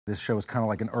This show is kind of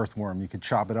like an earthworm. You could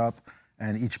chop it up,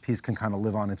 and each piece can kind of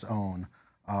live on its own.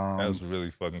 That was really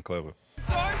fucking clever.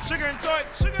 Toys, sugar and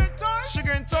toys, sugar and toys,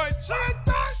 sugar and toys, sugar and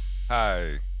toys.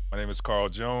 Hi, my name is Carl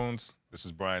Jones. This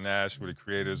is Brian Nash. We're the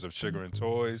creators of Sugar and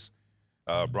Toys.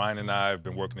 Brian and I have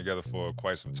been working together for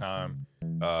quite some time.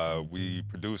 We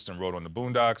produced and wrote on the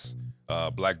Boondocks,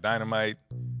 Black Dynamite,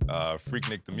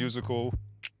 Freaknik the Musical.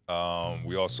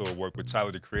 We also worked with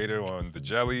Tyler the Creator on The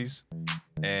Jellies.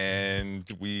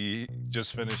 And we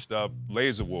just finished up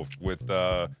Laser Wolf with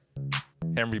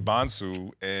Henry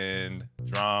Bonsu and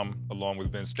Drum along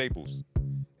with Vince Staples.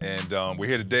 And we're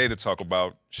here today to talk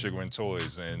about Sugar and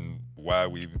Toys and why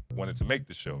we wanted to make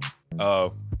the show.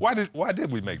 Why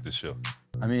did we make this show?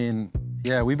 I mean,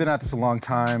 yeah, we've been at this a long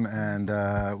time, and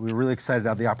we were really excited to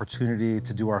have the opportunity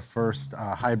to do our first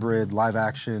hybrid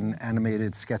live-action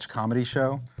animated sketch comedy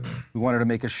show. We wanted to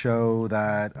make a show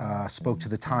that spoke to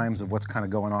the times of what's kind of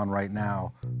going on right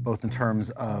now, both in terms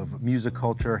of music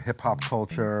culture, hip-hop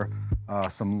culture,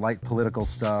 some light political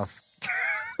stuff.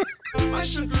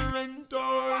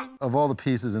 Of all the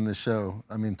pieces in this show,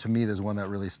 I mean, to me, there's one that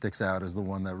really sticks out as the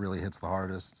one that really hits the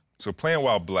hardest. So playing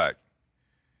while black,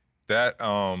 that,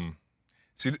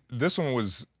 see, this one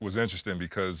was interesting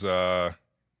because, I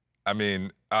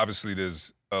mean, obviously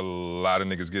there's a lot of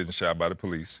niggas getting shot by the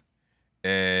police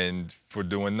and for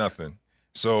doing nothing.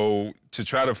 So to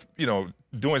try to, you know,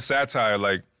 doing satire,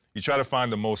 like, you try to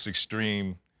find the most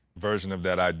extreme version of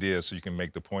that idea so you can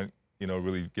make the point, you know,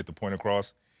 really get the point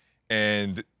across.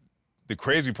 And the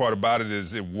crazy part about it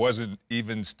is it wasn't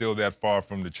even still that far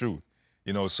from the truth.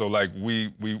 You know, so like we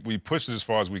pushed it as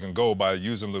far as we can go by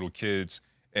using little kids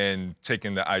and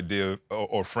taking the idea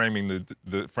or framing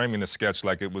the sketch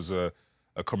like it was a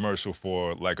commercial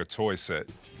for like a toy set.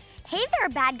 Hey there,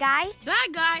 bad guy.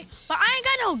 Bad guy? But I ain't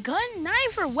got no gun,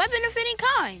 knife, or weapon of any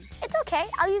kind. It's okay,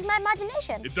 I'll use my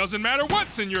imagination. It doesn't matter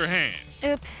what's in your hand.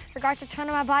 Oops, forgot to turn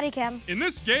on my body cam. In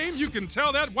this game, you can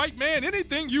tell that white man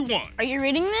anything you want. Are you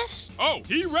reading this? Oh,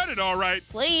 he read it all right.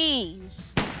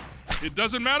 Please. It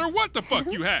doesn't matter what the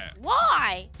fuck you have.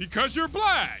 Why? Because you're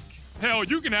black. Hell,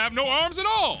 you can have no arms at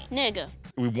all. Nigga.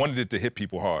 We wanted it to hit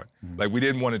people hard. Like, we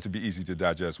didn't want it to be easy to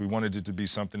digest. We wanted it to be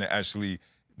something that actually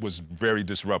was very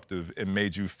disruptive and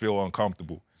made you feel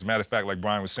uncomfortable. As a matter of fact, like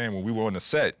Brian was saying, when we were on the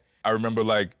set, I remember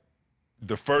like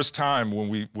the first time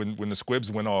when the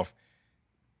squibs went off,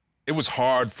 it was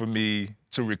hard for me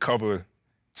to recover,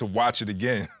 to watch it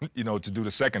again, you know, to do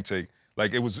the second take.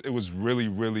 Like, it was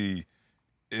really,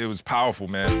 it was powerful,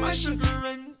 man.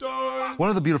 One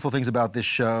of the beautiful things about this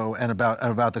show and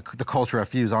about the culture at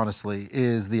Fuse, honestly,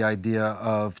 is the idea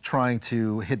of trying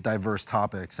to hit diverse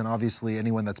topics. And obviously,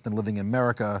 anyone that's been living in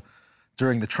America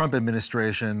during the Trump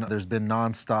administration, there's been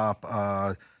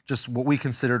nonstop, just what we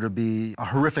consider to be a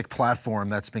horrific platform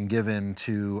that's been given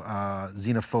to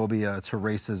xenophobia, to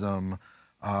racism,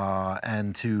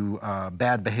 and to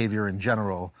bad behavior in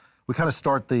general. We kind of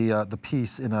start the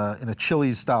piece in a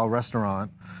Chili's-style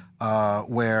restaurant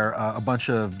where a bunch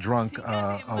of drunk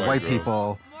white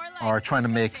people are trying to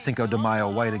make Cinco de Mayo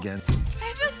white again. I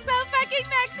feel so fucking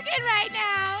Mexican right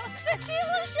now.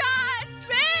 Tequila shots,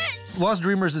 bitch! Lost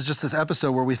Dreamers is just this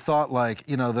episode where we thought, like,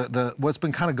 you know, what's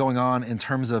been kind of going on in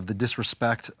terms of the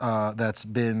disrespect that's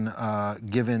been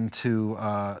given to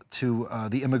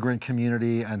the immigrant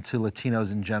community and to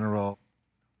Latinos in general.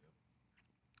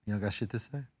 You know, got shit to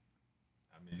say?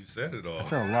 You said it all. I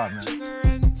said a lot, man.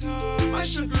 So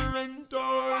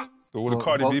the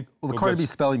Cardi B? Well, the Cardi B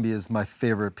spelling bee is my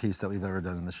favorite piece that we've ever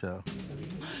done in the show.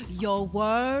 Your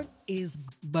word is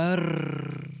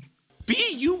brr.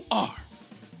 B-U-R.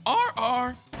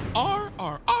 R-R.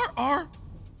 R-R-R-R.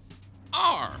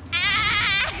 R.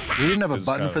 We didn't have a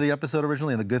button for the episode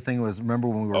originally, and the good thing was, remember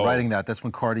when we were writing that's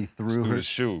when Cardi threw the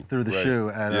shoe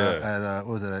at what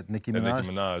was it, at Nicki Minaj? Nicki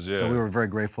Minaj, yeah. So we were very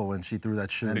grateful when she threw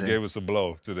that shoe. And it gave us a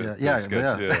blow to the sketch.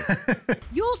 Yeah.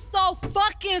 You so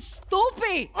fucking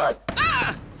stupid.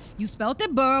 You spelled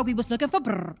it burr, we was looking for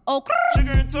brr. Oh,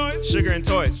 Sugar and toys, sugar and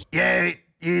toys. Yay,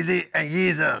 Yeezy, and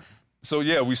Yeezus. So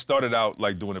yeah, we started out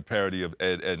like doing a parody of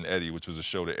Ed, Ed and Eddie, which was a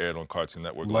show that aired on Cartoon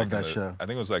Network. Love that show. I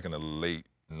think it was like in the late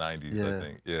 90s, I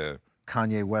think, yeah.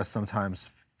 Kanye West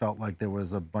sometimes felt like there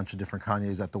was a bunch of different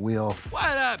Kanyes at the wheel.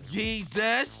 What up,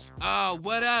 Yeezus? Oh,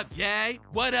 what up, Ye?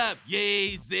 What up,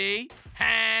 Yeezy?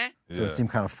 Huh? So it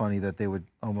seemed kind of funny that they would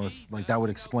almost, like, that would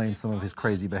explain some of his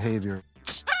crazy behavior.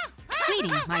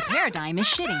 Tweety, my paradigm is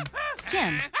shitting.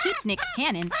 Kim, keep Nick's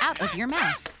cannon out of your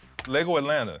mouth. Lego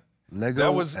Atlanta.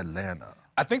 Atlanta.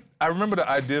 I think, I remember the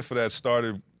idea for that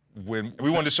started when we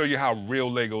wanted to show you how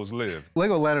real Legos live.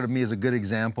 Lego Atlanta to me is a good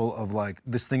example of like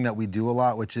this thing that we do a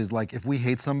lot, which is like if we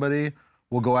hate somebody,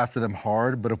 we'll go after them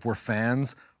hard, but if we're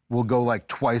fans, we'll go like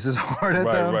twice as hard at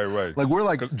them. Right. Like we're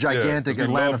like gigantic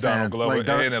Atlanta fans. Like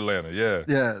in Atlanta, yeah.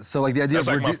 Yeah, so like the idea that's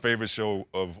of like my favorite show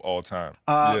of all time.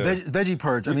 Veggie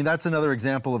Purge, I mean, that's another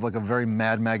example of like a very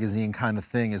Mad Magazine kind of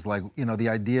thing, is like, you know, the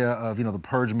idea of, you know, the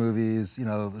Purge movies, you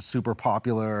know, they're super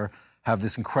popular, have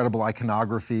this incredible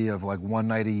iconography of like one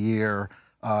night a year.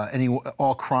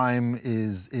 All crime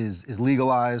is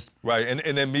legalized. Right,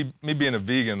 and then me being a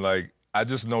vegan, like, I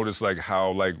just noticed like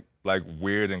how like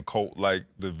weird and cult like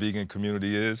the vegan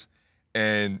community is.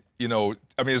 And, you know,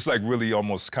 I mean, it's like really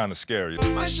almost kind of scary.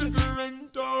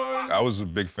 I was a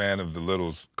big fan of the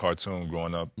Littles cartoon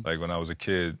growing up, like when I was a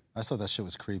kid. I thought that shit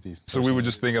was creepy. So we were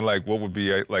just thinking like, what would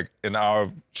be like in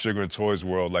our Sugar and Toys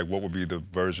world, like what would be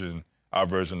our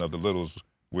version of the Littles,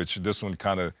 which this one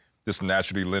kind of just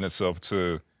naturally lent itself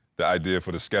to the idea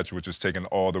for the sketch, which is taking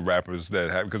all the rappers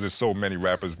that have, because there's so many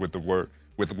rappers with the word,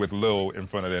 with Lil in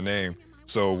front of their name.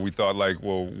 So we thought like,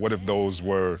 well, what if those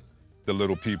were the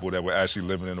little people that were actually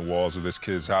living in the walls of this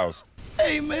kid's house?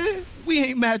 Hey, man, we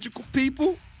ain't magical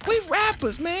people. We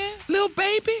rappers, man. Lil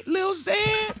Baby, Lil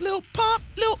Xan, Lil Pump,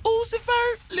 Lil Uzi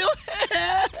Vert, Lil...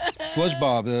 Sludge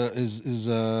Bob is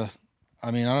I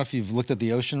mean, I don't know if you've looked at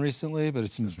the ocean recently, but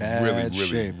it's in bad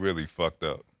shape. Really fucked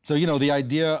up. So, you know, the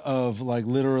idea of like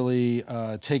literally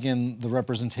taking the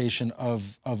representation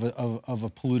of a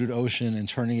polluted ocean and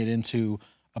turning it into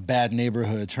a bad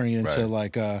neighborhood, turning it into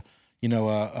like a, you know,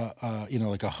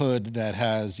 like a hood that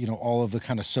has, you know, all of the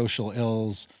kind of social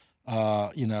ills,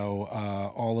 you know,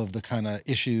 all of the kind of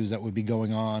issues that would be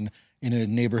going on in a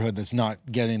neighborhood that's not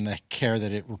getting the care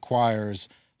that it requires.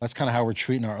 That's kind of how we're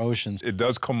treating our oceans. It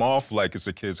does come off like it's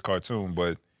a kid's cartoon,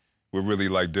 but we're really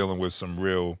like dealing with some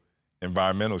real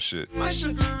environmental shit.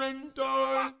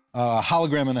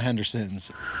 Hologram and the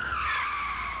Hendersons.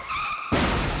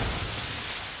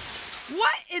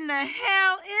 What in the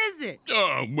hell is it?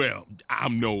 Well,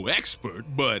 I'm no expert,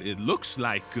 but it looks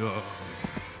like,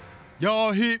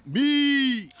 y'all hit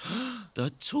me. The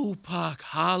Tupac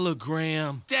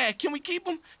hologram. Dad, can we keep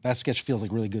him? That sketch feels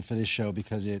like really good for this show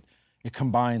because it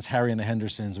combines Harry and the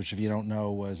Hendersons, which if you don't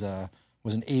know was an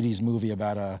 80s movie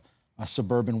about a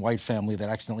suburban white family that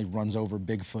accidentally runs over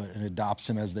Bigfoot and adopts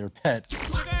him as their pet.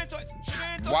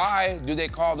 Why do they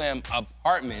call them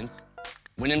apartments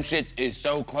when them shits is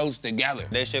so close together?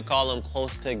 They should call them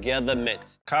close together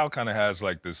mitts. Kyle kind of has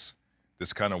like this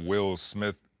kind of Will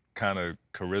Smith kind of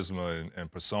charisma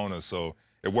and persona, so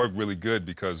it worked really good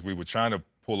because we were trying to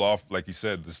pull off, like you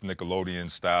said, this Nickelodeon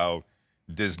style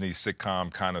Disney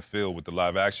sitcom kind of feel with the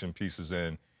live action pieces,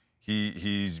 and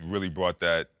he's really brought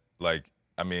that. Like,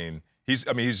 I mean, he's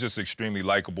just extremely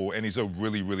likable, and he's a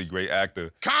really, really great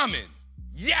actor. Common,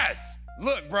 yes.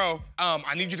 Look, bro,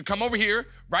 I need you to come over here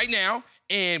right now,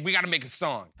 and we got to make a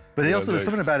song. But he also, there's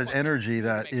something about his energy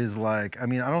that is like, I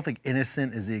mean, I don't think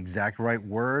innocent is the exact right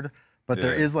word, but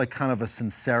there is like kind of a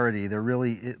sincerity. There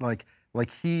really,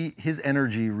 his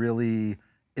energy really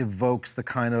evokes the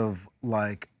kind of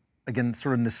like, again,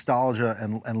 sort of nostalgia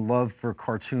and love for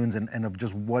cartoons and of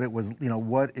just what it was, you know,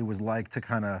 what it was like to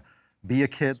kind of be a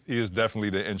kid. He is definitely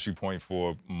the entry point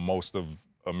for most of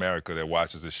America that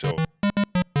watches this show.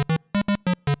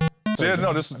 So yeah,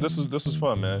 no, this was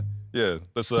fun, man. Yeah,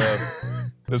 let's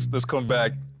come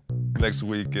back next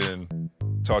week and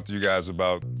talk to you guys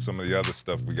about some of the other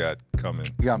stuff we got coming.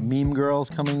 We got Meme Girls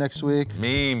coming next week.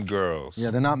 Meme Girls.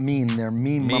 Yeah, they're not mean, they're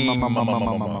mean.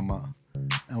 Mama.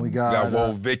 And we got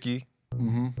Whoa Vicky.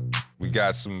 We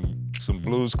got some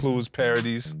Blues Clues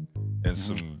parodies and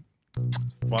some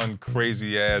fun,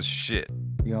 crazy ass shit.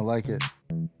 You're gonna like it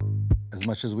as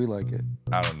much as we like it.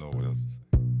 I don't know what else to say.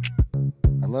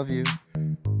 I love you.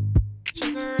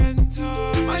 Sugar and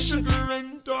toy, my sugar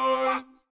and toy.